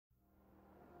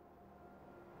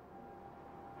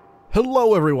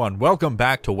Hello everyone, welcome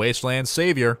back to Wasteland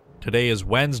Savior. Today is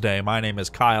Wednesday, my name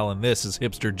is Kyle and this is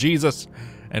Hipster Jesus,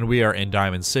 and we are in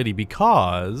Diamond City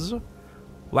because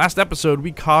last episode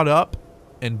we caught up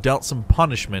and dealt some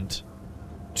punishment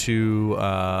to,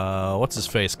 what's his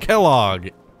face, Kellogg.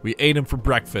 We ate him for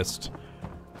breakfast.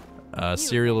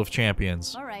 Cereal of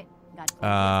Champions. Alright,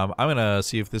 I'm gonna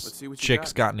see if this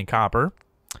chick's got any copper.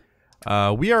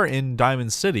 We are in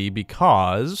Diamond City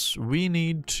because we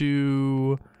need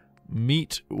to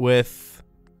meet with,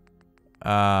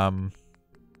 I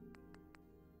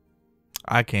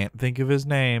can't think of his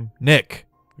name. Nick.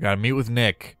 We gotta meet with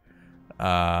Nick,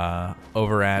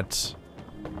 over at,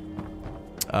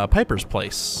 Piper's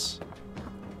place.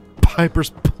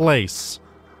 Piper's place.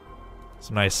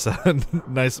 Some nice,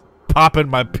 nice popping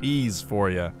my peas for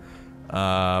you.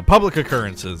 Public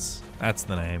Occurrences. That's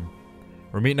the name.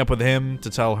 We're meeting up with him to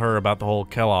tell her about the whole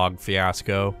Kellogg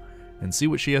fiasco and see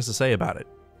what she has to say about it.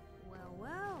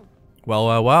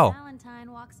 Well.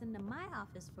 Valentine walks into my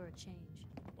office for a change.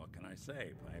 What can I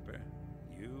say, Piper?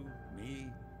 You, me,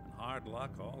 and hard luck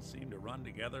all seem to run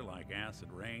together like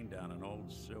acid rain down an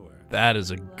old sewer. That is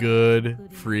a good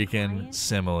freaking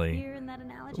simile.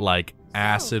 Like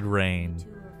acid rain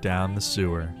down the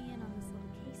sewer.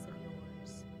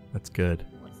 That's good.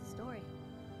 What's the story?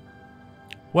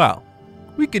 Well,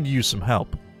 we could use some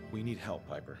help. We need help,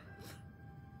 Piper.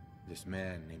 This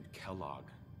man named Kellogg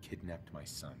kidnapped my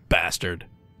son. Bastard.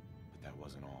 But that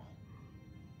wasn't all.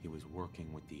 He was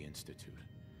working with the Institute.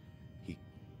 He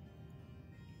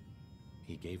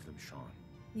gave them Sean.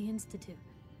 The Institute.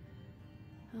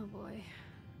 Oh boy.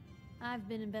 I've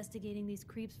been investigating these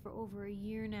creeps for over a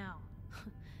year now.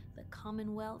 The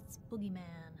Commonwealth's boogeyman.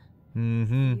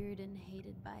 Mm-hmm. Feared and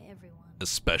hated by everyone.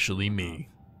 Especially me.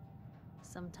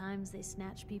 Sometimes they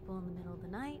snatch people in the middle of the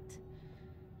night,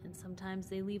 and sometimes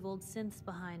they leave old synths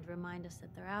behind to remind us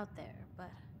that they're out there, but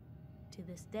to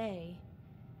this day,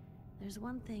 there's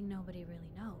one thing nobody really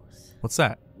knows. What's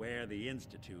that? Where the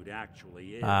Institute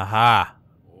actually is. Aha.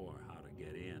 Or how to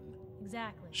get in.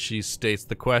 Exactly. She states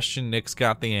the question, Nick's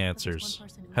got the answers.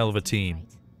 Hell of a team.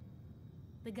 Right?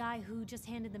 The guy who just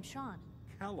handed them Sean.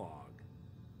 Kellogg.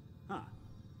 Huh.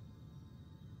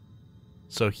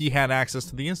 So he had access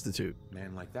to the Institute. A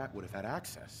man like that would have had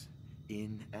access,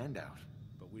 in and out.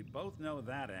 But we both know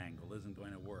that angle isn't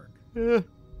going to work.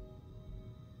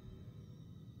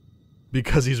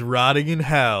 Because he's rotting in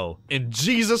hell. And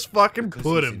Jesus fucking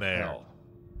put him there. Hell,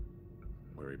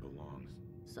 where he belongs.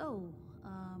 So,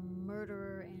 a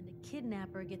murderer and a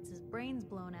kidnapper gets his brains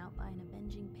blown out by an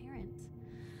avenging parent.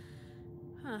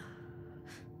 Huh.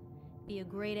 Be a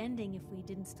great ending if we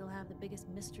didn't still have the biggest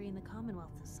mystery in the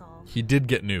Commonwealth to solve. He did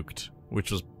get nuked, which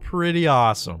was pretty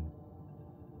awesome.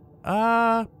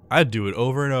 I'd do it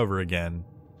over and over again.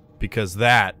 Because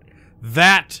that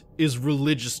is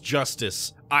religious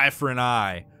justice. Eye for an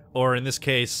eye. Or in this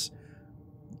case,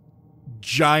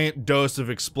 giant dose of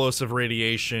explosive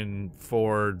radiation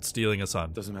for stealing a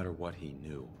son. Doesn't matter what he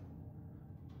knew.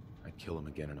 I'd kill him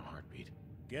again in a heartbeat.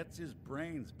 Gets his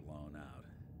brains blown out.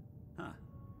 Huh.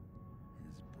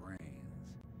 His brains.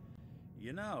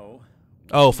 You know...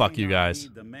 Oh, fuck you guys.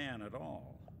 Need the man at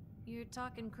all. You're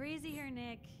talking crazy here,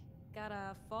 Nick. Got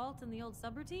a fault in the old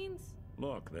subroutines?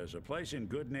 Look, there's a place in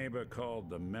Goodneighbor called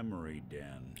the Memory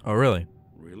Den. Oh, really?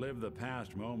 Relive the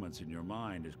past moments in your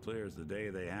mind as clear as the day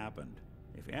they happened.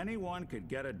 If anyone could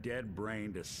get a dead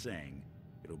brain to sing,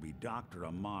 it'll be Dr.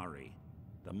 Amari,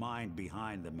 the mind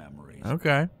behind the memories.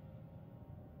 Okay.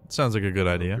 Sounds like a good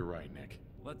idea. You're right, Nick.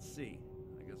 Let's see.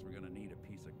 I guess we're gonna need a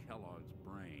piece of Kellogg's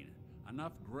brain.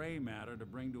 Enough gray matter to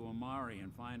bring to Amari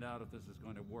and find out if this is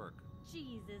going to work.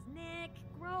 Jesus, Nick.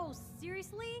 Gross.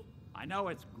 Seriously? I know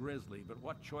it's grisly, but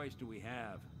what choice do we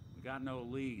have? We got no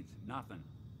leads, nothing.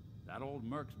 That old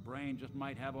Merc's brain just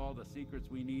might have all the secrets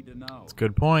we need to know. That's a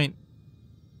good point.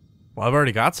 Well, I've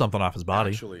already got something off his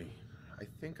body. Actually, I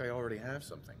think I already have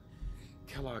something.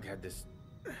 Kellogg had this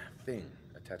thing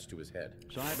attached to his head.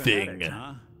 Thing.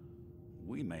 Huh?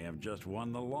 We may have just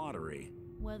won the lottery.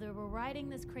 Whether we're riding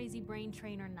this crazy brain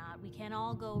train or not, we can't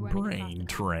all go running Brain across the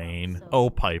train. Commonwealth, so Oh,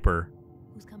 Piper.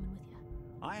 who's coming with you?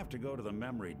 I have to go to the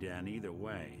memory den either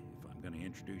way if I'm going to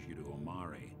introduce you to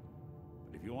Amari.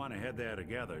 But if you want to head there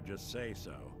together, just say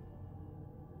so.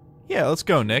 Yeah, let's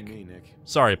go, Nick. Me, Nick.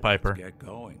 Sorry, Piper. Let's get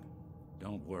going.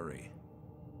 Don't worry.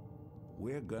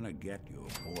 We're gonna get your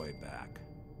boy back.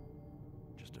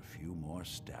 Just a few more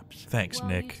steps. Thanks, While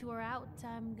Nick. you two are out,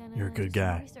 I'm gonna You're a good do some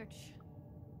more guy. research.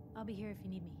 I'll be here if you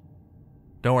need me.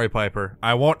 Don't worry, Piper.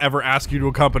 I won't ever ask you to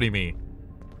accompany me.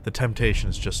 The temptation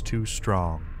is just too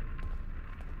strong.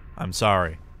 I'm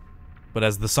sorry. But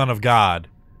as the son of God,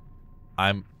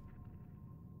 I'm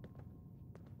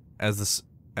as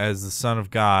the son of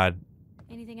God,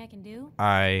 Anything I can do?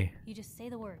 You just say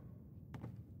the word.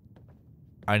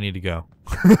 I need to go.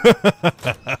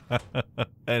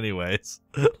 Anyways,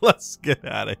 let's get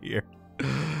out of here.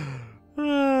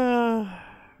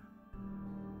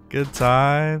 Good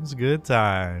times, good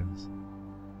times.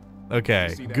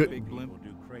 Okay, good. People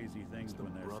do crazy things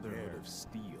when they're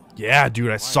scared. Yeah,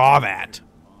 dude, I saw that.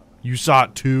 You saw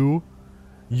it too?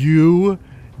 You?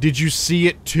 Did you see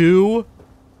it too?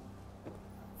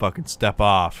 Fucking step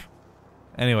off.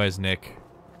 Anyways, Nick,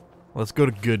 let's go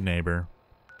to Goodneighbor.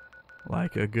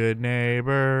 Like a good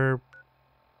neighbor.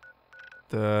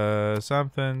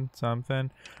 Something.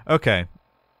 Okay.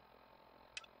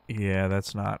 Yeah,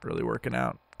 that's not really working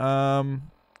out. I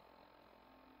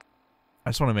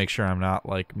just want to make sure I'm not,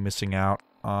 like, missing out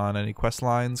on any quest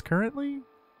lines currently.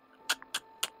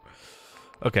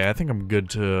 Okay, I think I'm good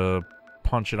to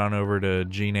punch it on over to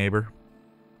Goodneighbor.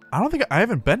 I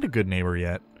haven't been to Goodneighbor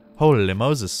yet. Holy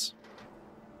Moses.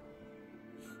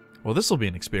 Well, this will be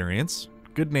an experience.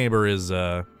 Goodneighbor is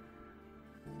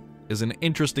an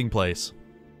interesting place.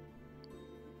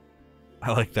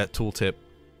 I like that tooltip.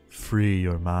 Free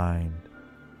your mind.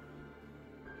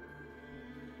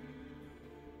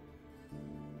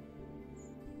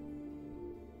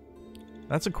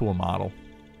 That's a cool model.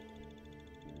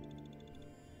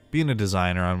 Being a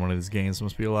designer on one of these games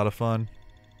must be a lot of fun.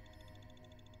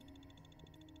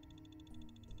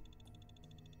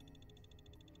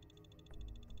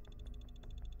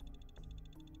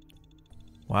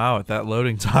 Wow, at that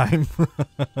loading time.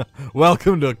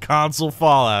 Welcome to console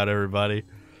Fallout, everybody.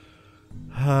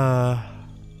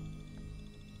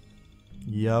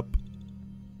 Yup.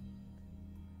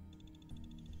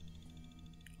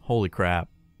 Holy crap.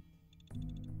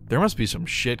 There must be some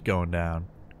shit going down.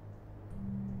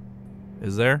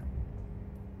 Is there?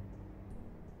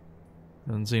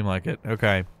 Doesn't seem like it.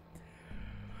 Okay.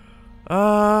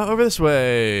 Over this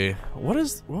way. What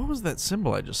was that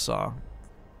symbol I just saw?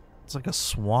 It's like a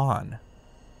swan.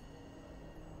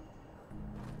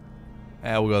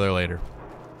 We'll go there later.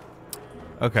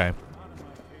 Okay.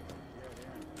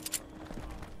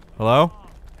 Hello?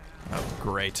 Oh,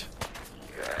 great.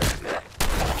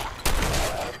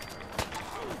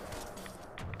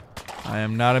 I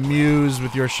am not amused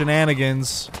with your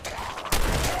shenanigans.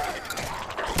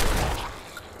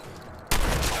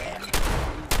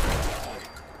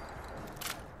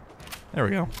 There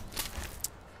we go.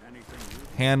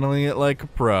 Handling it like a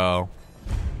pro.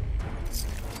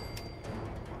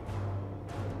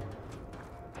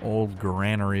 Old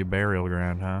granary burial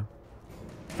ground, huh?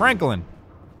 Franklin!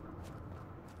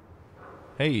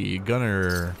 Hey,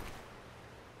 Gunner.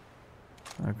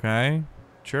 Okay.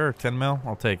 Sure, 10 mil.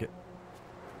 I'll take it.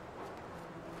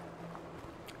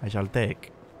 I shall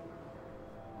take.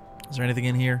 Is there anything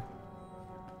in here?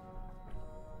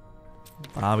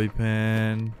 Bobby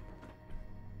pin.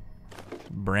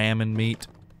 Brahmin meat.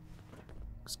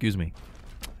 Excuse me.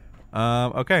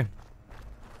 Okay.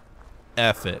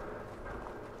 F it.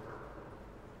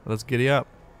 Let's giddy up.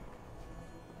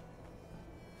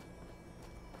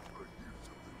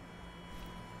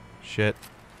 Shit.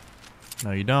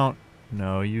 No, you don't.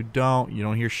 No, you don't. You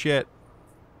don't hear shit.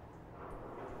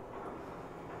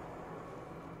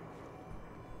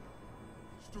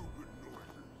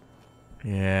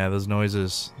 Yeah, those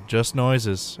noises. Just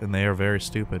noises, and they are very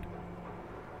stupid.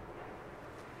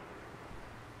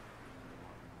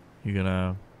 You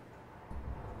gonna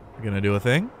do a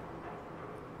thing?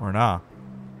 Or nah?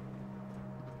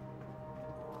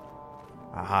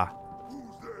 Aha.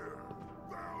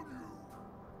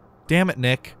 Damn it,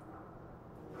 Nick.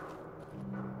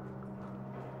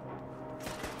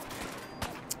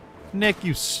 Nick,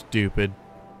 you stupid.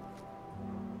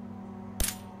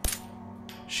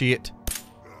 Shit.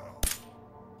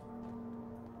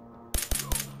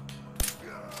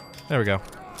 There we go.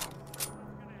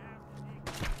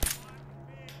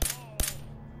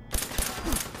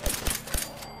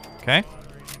 Okay.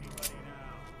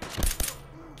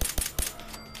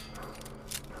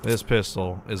 This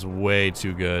pistol is way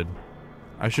too good.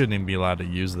 I shouldn't even be allowed to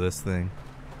use this thing.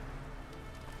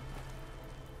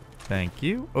 Thank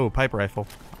you. Oh, pipe rifle.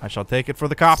 I shall take it for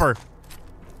the copper.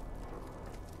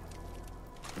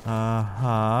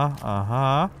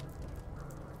 Uh-huh.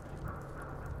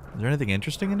 Is there anything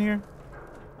interesting in here?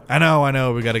 I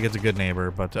know. We gotta get to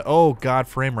Goodneighbor, but... oh, God,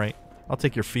 frame rate. I'll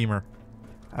take your femur.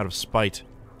 Out of spite.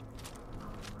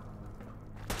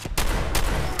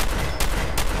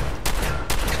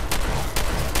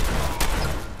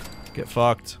 Get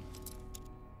fucked.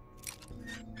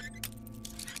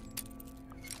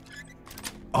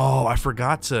 Oh, I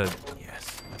forgot to...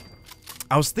 Yes.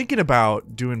 I was thinking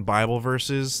about doing Bible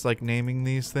verses, like naming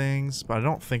these things, but I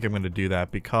don't think I'm going to do that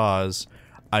because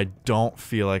I don't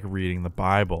feel like reading the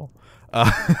Bible.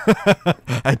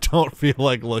 I don't feel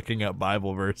like looking up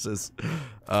Bible verses.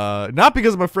 Not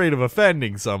because I'm afraid of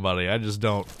offending somebody. I just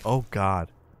don't. Oh, God.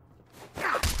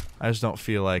 I just don't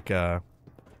feel like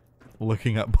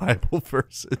looking up Bible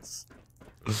verses.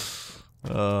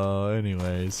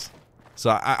 Anyways. So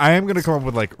I am going to come up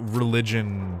with, like,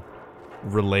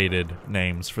 religion-related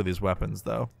names for these weapons,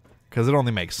 though. Because it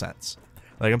only makes sense.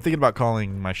 Like, I'm thinking about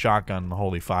calling my shotgun the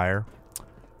Holy Fire.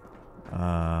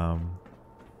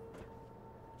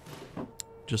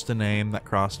 Just a name that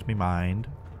crossed me mind.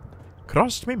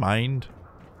 Crossed me mind.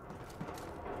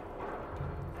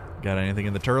 Got anything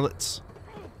in the turlets?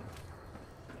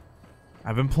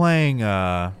 I've been playing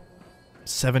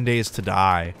 7 Days to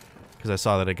Die because I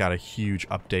saw that it got a huge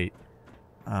update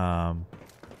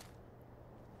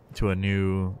to a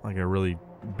new, like a really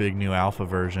big new alpha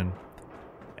version.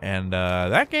 And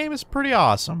that game is pretty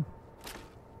awesome.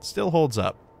 Still holds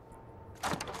up.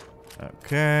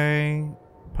 Okay.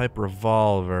 Pipe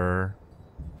revolver.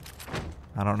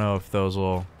 I don't know if those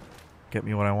will get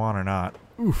me what I want or not.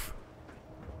 Oof.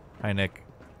 Hi, Nick.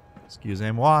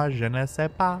 Excusez-moi, je ne sais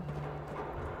pas.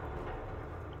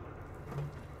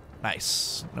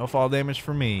 Nice. No fall damage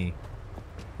for me.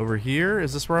 Over here?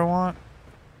 Is this where I want?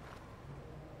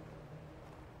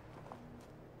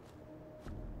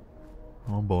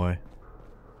 Oh, boy.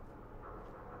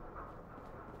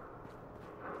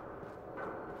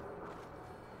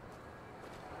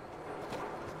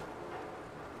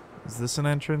 Is this an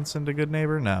entrance into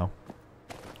Goodneighbor? No.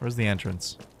 Where's the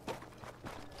entrance?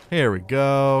 Here we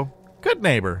go.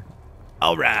 Goodneighbor.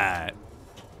 All right.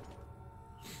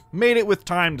 Made it with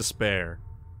time to spare.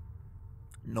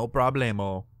 No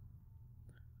problemo.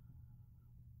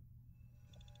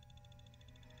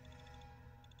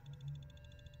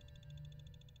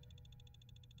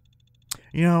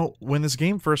 You know, when this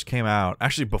game first came out,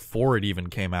 actually before it even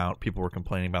came out, people were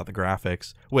complaining about the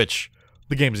graphics, which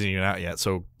the game isn't even out yet,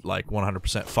 so like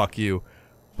 100% fuck you.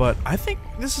 But I think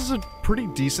this is a pretty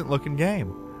decent looking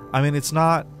game. I mean, it's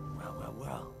not,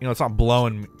 you know, it's not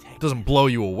blowing, it doesn't blow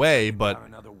you away, but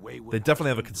they definitely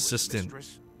have a consistent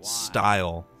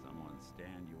style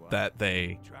that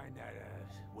they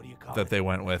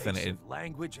went with, and it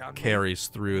carries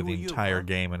through the entire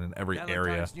game and in every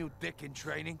area.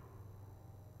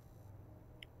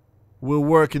 We're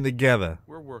working together.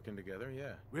 We're working together,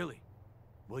 yeah. Really?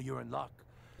 Well, you're in luck.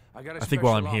 I think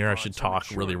while I'm here, I should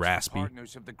talk really raspy.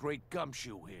 Partners of the great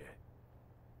gumshoe here.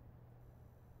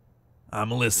 I'm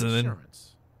listening.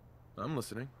 Insurance. I'm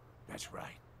listening. That's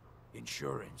right.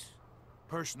 Insurance.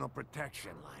 Personal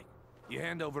protection, like. You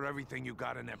hand over everything you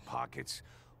got in their pockets,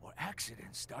 or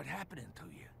accidents start happening to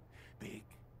you. Big,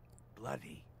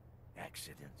 bloody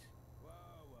accidents.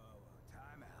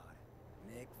 Time out.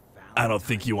 Nick I don't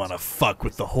think you want to fuck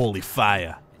with the Holy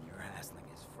Fire. And you're hassling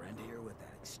his friend here with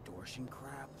that extortion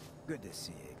crap? Good to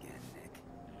see you again, Nick.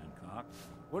 Hancock,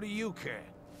 what do you care?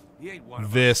 He ain't one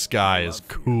of This us. guy is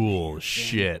cool as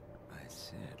shit. I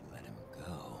said let him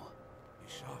go. You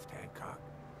soft, Hancock.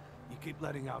 You keep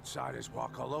letting outsiders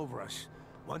walk all over us.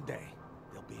 One day,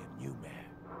 there'll be a new man.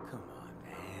 Come on,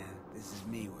 man. This is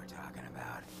me we're talking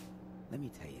about. Let me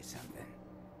tell you something.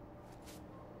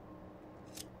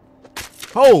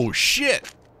 Oh,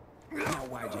 shit! Now,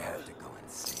 why'd you have to go and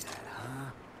say that,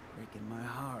 huh? Breaking my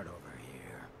heart over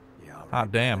here. You all right? Ah,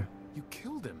 damn. You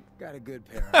killed him. Got a good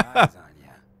pair of eyes on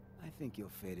ya. I think you'll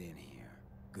fit in here.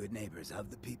 Good neighbors of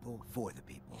the people, for the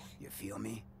people. You feel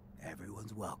me?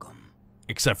 Everyone's welcome.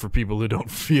 Except for people who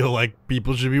don't feel like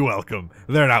people should be welcome.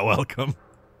 They're not welcome.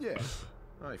 Yeah,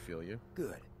 I feel you.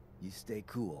 Good. You stay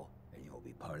cool, and you'll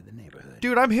be part of the neighborhood.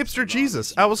 Dude, I'm hipster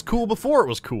Jesus. I was cool before it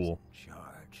was cool. Charge.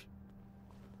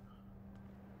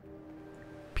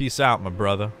 Peace out, my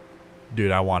brother. Dude,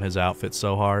 I want his outfit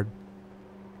so hard.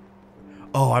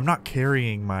 Oh, I'm not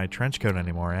carrying my trench coat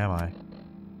anymore, am I?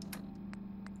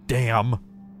 Damn.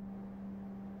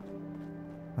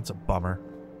 That's a bummer.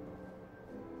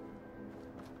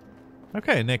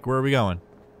 Okay, Nick, where are we going?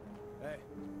 Hey.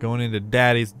 Going into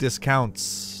Daddy's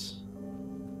discounts.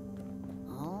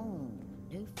 Oh,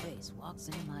 new face walks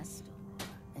into my store,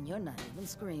 and you're not even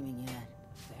screaming yet.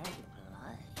 Very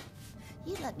polite.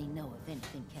 You let me know if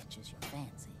anything catches your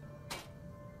fancy.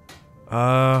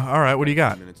 Alright, what do you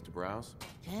got? Minutes to browse.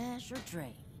 Cash or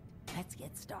trade? Let's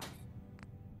get started.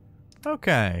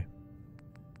 Okay.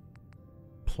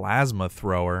 Plasma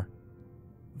thrower.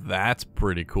 That's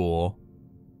pretty cool.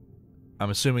 I'm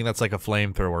assuming that's like a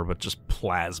flamethrower, but just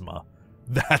plasma.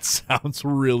 That sounds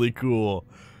really cool.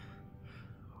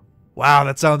 Wow,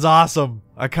 that sounds awesome.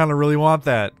 I kind of really want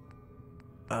that.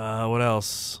 What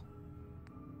else?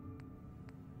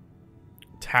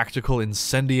 Tactical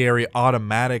incendiary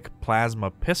automatic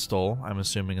plasma pistol, I'm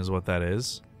assuming is what that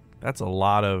is. That's a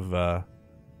lot of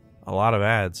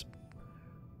ads.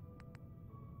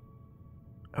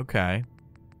 Okay.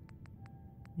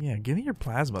 Yeah, give me your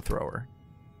plasma thrower.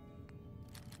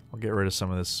 I'll get rid of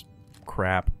some of this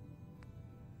crap.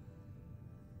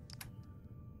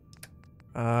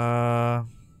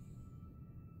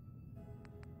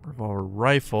 Revolver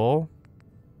rifle.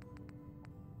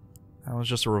 That was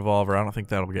just a revolver. I don't think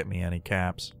that'll get me any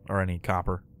caps or any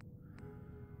copper.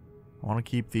 I want to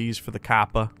keep these for the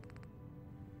copper.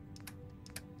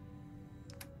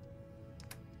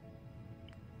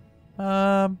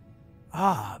 The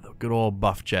good old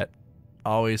buff jet.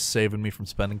 Always saving me from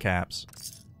spending caps.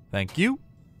 Thank you.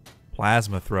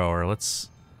 Plasma thrower. Let's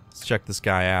check this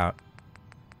guy out.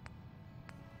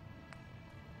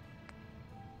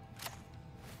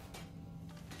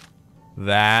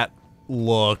 That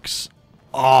looks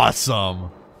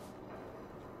awesome.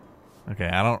 Okay,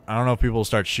 I don't know if people will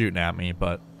start shooting at me,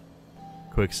 but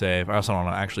quick save. I also don't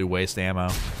want to actually waste ammo.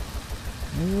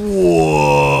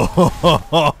 Whoa!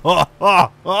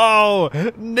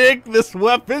 Nick, this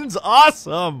weapon's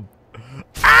awesome.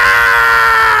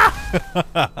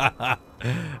 Ah!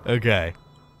 Okay,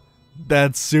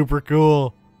 that's super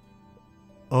cool.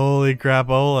 Holy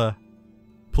crapola!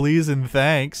 Please and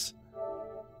thanks.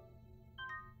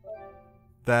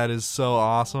 That is so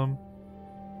awesome.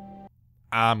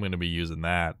 I'm going to be using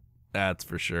that. That's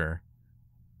for sure.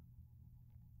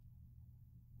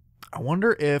 I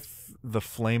wonder if the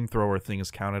flamethrower thing is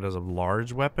counted as a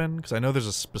large weapon. Because I know there's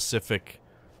a specific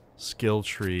skill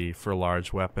tree for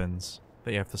large weapons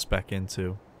that you have to spec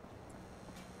into.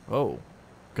 Oh.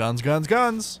 Guns, guns,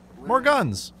 guns! More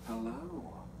guns!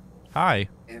 Hello. Hi.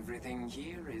 Everything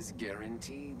here is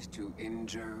guaranteed to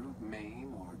injure,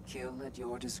 maim, or kill at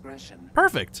your discretion.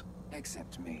 Perfect.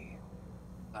 Except me.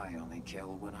 I only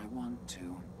kill when I want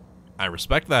to. I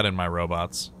respect that in my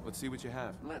robots. Let's see what you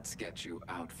have. Let's get you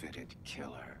outfitted,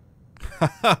 killer.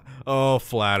 Oh,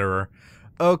 flatterer.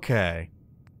 Okay.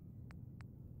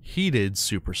 Heated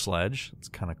super sledge. It's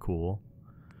kind of cool.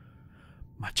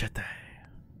 Machete.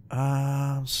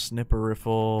 Snipper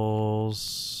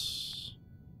rifles.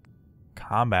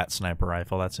 Combat sniper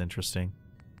rifle. That's interesting.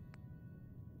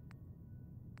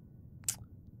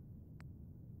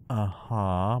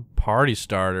 Party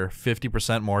starter.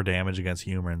 50% more damage against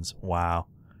humans. Wow.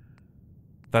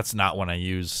 That's not when I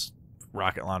use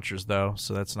rocket launchers, though,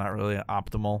 so that's not really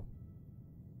optimal.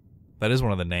 That is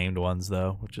one of the named ones,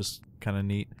 though, which is kind of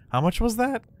neat. How much was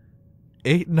that?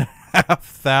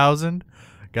 8,500?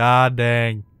 God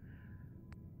dang.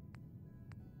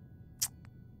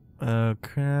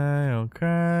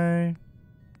 Okay.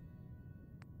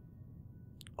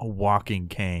 A walking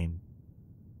cane.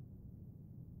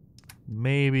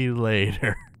 Maybe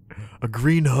later. A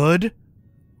green hood?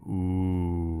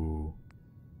 Ooh.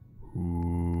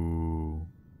 Ooh.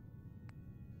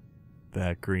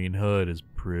 That green hood is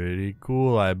pretty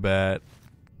cool, I bet.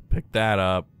 Pick that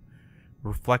up.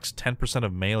 Reflects 10%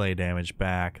 of melee damage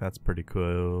back. That's pretty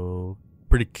cool.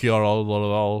 Pretty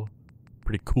cool.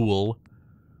 Pretty cool.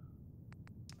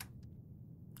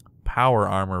 Power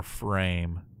armor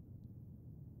frame.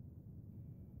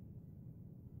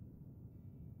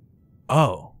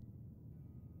 Oh.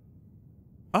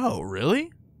 Oh,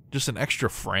 really? Just an extra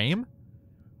frame?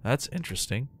 That's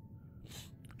interesting.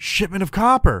 Shipment of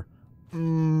copper.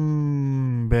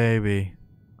 Baby.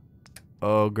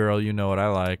 Oh, girl, you know what I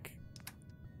like.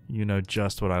 You know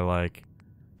just what I like.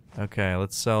 Okay,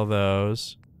 let's sell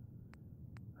those.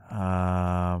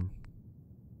 My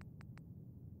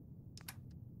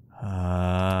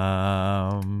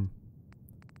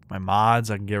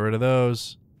mods, I can get rid of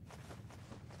those.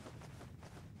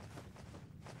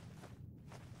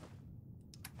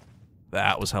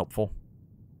 That was helpful.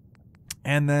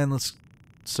 And then let's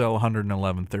sell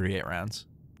 111 38 rounds.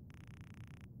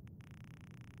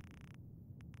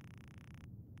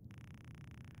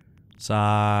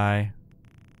 Sigh.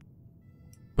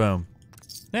 Boom.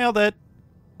 Nailed it.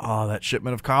 Oh, that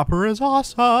shipment of copper is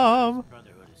awesome.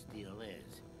 Brotherhood of Steel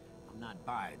is. I'm not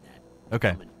buying that.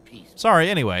 Okay. Sorry,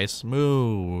 anyways.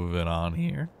 Moving on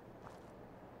here.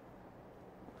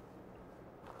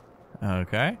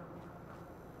 Okay.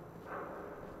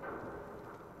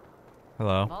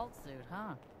 Hello. Vault suit,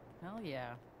 huh? Hell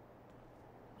yeah.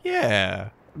 Yeah.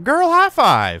 Girl, high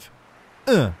five.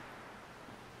 The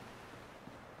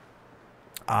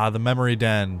memory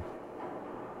den.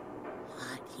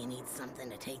 What? You need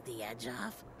something to take the edge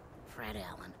off? Fred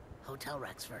Allen, Hotel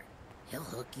Rexford. He'll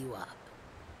hook you up.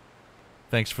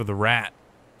 Thanks for the rat.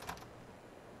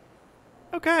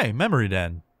 Okay, memory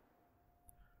den.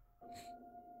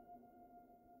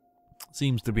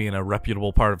 Seems to be in a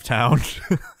reputable part of town.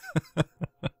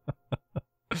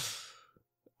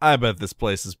 I bet this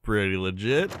place is pretty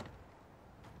legit.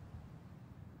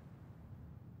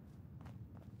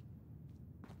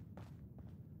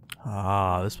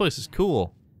 Ah, this place is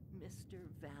cool. Mr.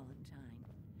 Valentine,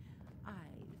 I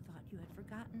thought you had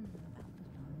forgotten about the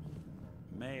lonely.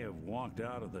 May have walked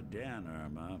out of the den,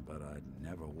 Irma, but I'd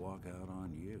never walk out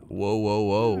on you. Whoa, whoa,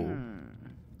 whoa.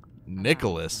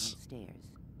 Nicholas. Downstairs,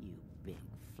 you big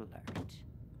flirt.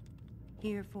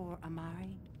 Here for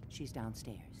Amari. She's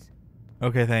downstairs.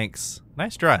 Okay, thanks.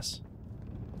 Nice dress.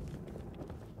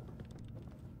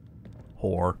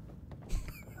 Whore.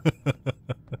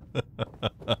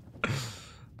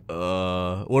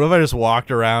 What if I just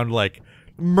walked around like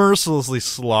mercilessly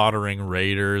slaughtering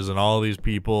raiders and all these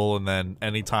people, and then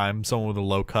anytime someone with a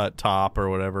low cut top or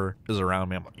whatever is around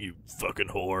me, I'm like, you fucking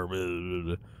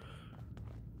whore.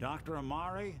 Dr.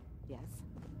 Amari? Yes,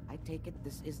 I take it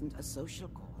this isn't a social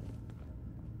call.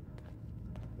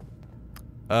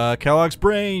 Kellogg's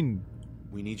brain.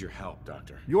 We need your help,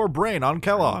 Doctor. Your brain on I need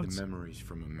Kellogg's. the memories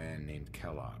from a man named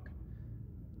Kellogg,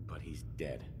 but he's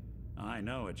dead. I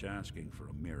know it's asking for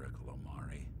a miracle,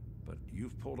 Amari, but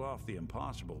you've pulled off the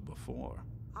impossible before.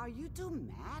 Are you two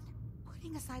mad?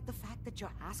 Putting aside the fact that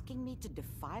you're asking me to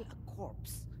defile a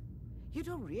corpse, you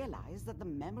do realize that the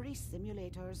memory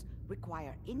simulators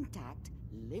require intact,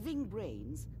 living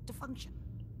brains to function.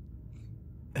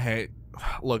 Hey,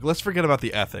 look, let's forget about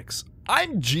the ethics.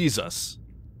 I'm Jesus.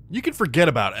 You can forget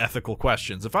about ethical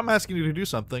questions. If I'm asking you to do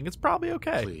something, it's probably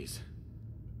okay. Please.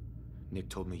 Nick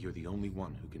told me you're the only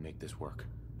one who can make this work.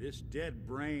 This dead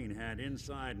brain had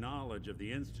inside knowledge of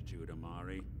the Institute,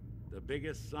 Amari. The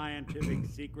biggest scientific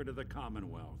secret of the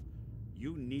Commonwealth.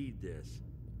 You need this,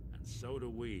 and so do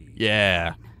we.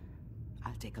 Yeah.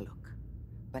 I'll take a look,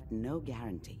 but no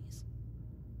guarantees.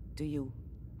 Do you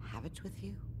have it with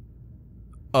you?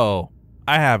 Oh,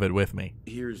 I have it with me.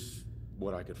 Here's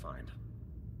what I could find.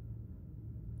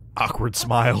 Awkward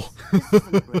smile. This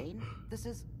isn't a brain. This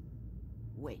is...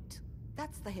 Wait.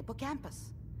 That's the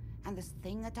hippocampus. And this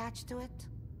thing attached to it?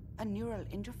 A neural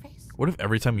interface? What if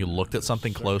every time you looked at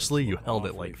something closely, you held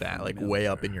it like that, like way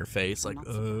up in your face, like,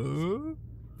 From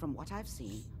what I've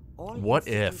seen, all What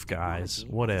if, institute guys?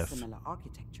 technology What has if? Similar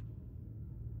architecture.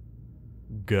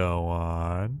 Go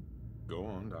on. Go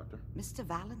on, Doctor. Mr.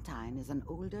 Valentine is an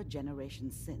older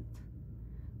generation synth.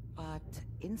 But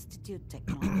Institute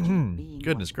technology being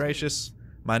Goodness what it gracious. is,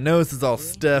 My nose is all the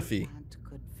brain stuffy. implant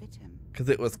could fit him. Because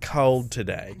it was cold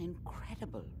today. An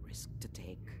incredible risk to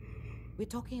take. We're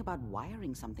talking about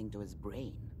wiring something to his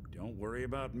brain. Don't worry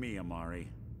about me, Amari.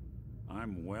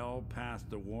 I'm well past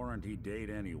the warranty date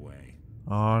anyway.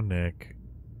 Aw, Nick.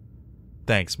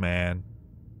 Thanks, man.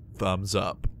 Thumbs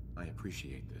up. I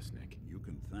appreciate this, Nick. You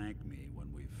can thank me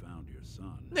when we've found your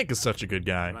son. Nick is such a good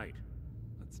guy. Right.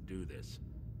 Let's do this.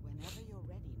 Whenever you're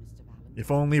ready, Mr. Valentine.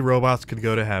 If only robots could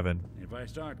go to heaven. If I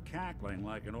start cackling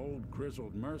like an old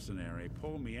grizzled mercenary,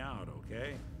 pull me out,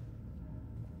 okay?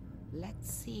 Let's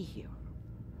see here.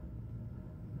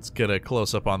 Let's get a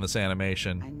close-up on this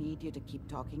animation. I need you to keep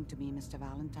talking to me, Mr.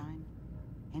 Valentine.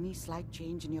 Any slight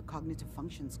change in your cognitive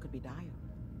functions could be dire.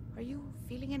 Are you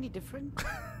feeling any different?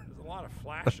 There's a lot of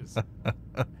flashes.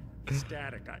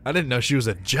 Static. I didn't know she was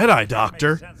a Jedi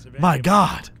doctor. My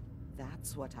God.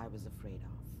 That's what I was afraid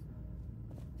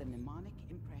of. The mnemonic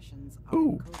impressions are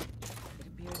Ooh. encoded. It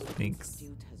appears the Thanks.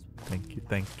 Institute has Thank one you, last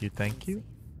thank you, thank you.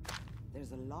 safe.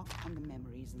 There's a lock on the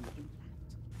memories in the implant.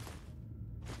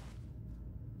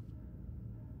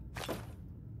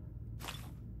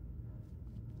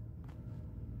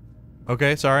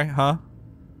 Okay, sorry, huh?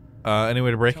 Any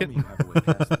way to break Tell it? me you have a way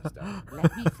past this, Doctor.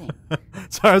 Let me think.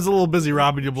 Sorry, I was a little busy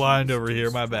robbing you blind Choose over too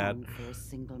here, my bad. strong for a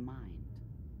single mind.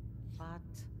 But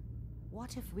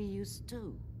what if we use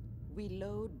two? We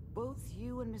load both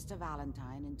you and Mr.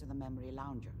 Valentine into the memory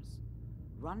loungers.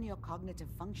 Run your cognitive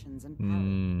functions in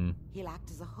parallel. He'll act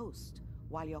as a host,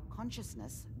 while your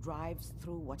consciousness drives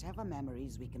through whatever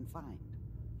memories we can find.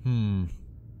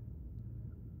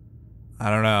 I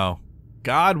don't know.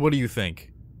 God, what do you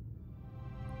think?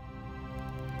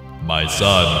 My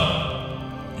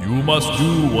son, you must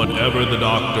do whatever the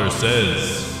doctor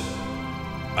says.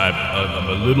 I'm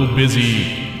a little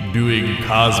busy doing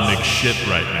cosmic shit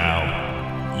right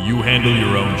now. You handle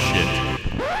your own shit.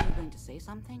 Are you going to say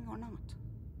something or not?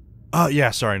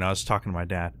 Yeah, sorry, no, I was talking to my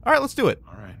dad. All right, let's do it.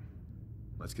 All right.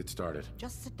 Let's get started.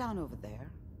 Just sit down over there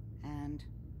and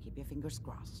keep your fingers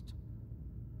crossed.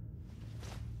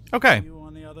 Okay. You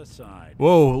on the other side.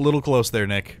 Whoa, a little close there,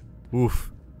 Nick.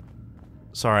 Oof.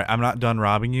 Sorry, I'm not done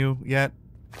robbing you yet.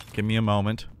 Give me a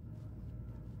moment.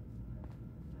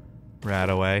 Right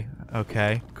away.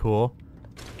 Okay, cool.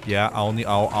 Yeah, I'll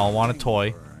want a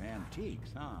toy.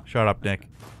 Antiques, huh? Shut up, Nick.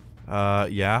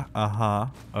 Yeah,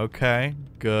 okay,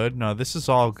 good. No, this is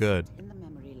all good. In the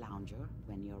memory lounger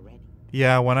when you're ready.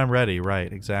 Yeah, when I'm ready,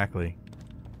 right, exactly.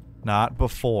 Not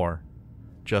before.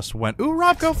 Just when. Ooh,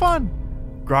 Robco Fun!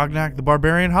 Grognak the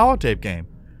Barbarian holotape game.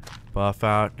 Buff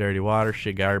out, dirty water,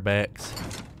 cigar backs.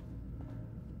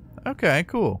 Okay,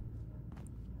 cool.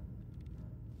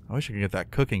 I wish I could get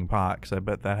that cooking pot, because I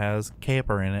bet that has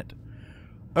caper in it.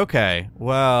 Okay,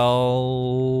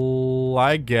 well,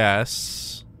 I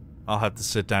guess I'll have to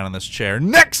sit down in this chair.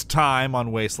 Next time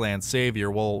on Wasteland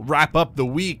Savior, we'll wrap up the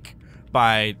week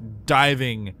by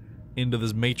diving into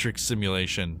this Matrix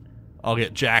simulation. I'll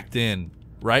get jacked in.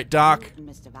 Right, Doc? You and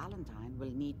Mr. Valentine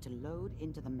will need to load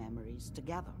into the memories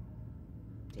together.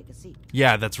 Take a seat.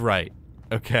 Yeah, that's right.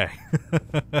 Okay.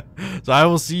 So I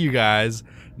will see you guys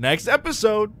next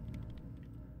episode.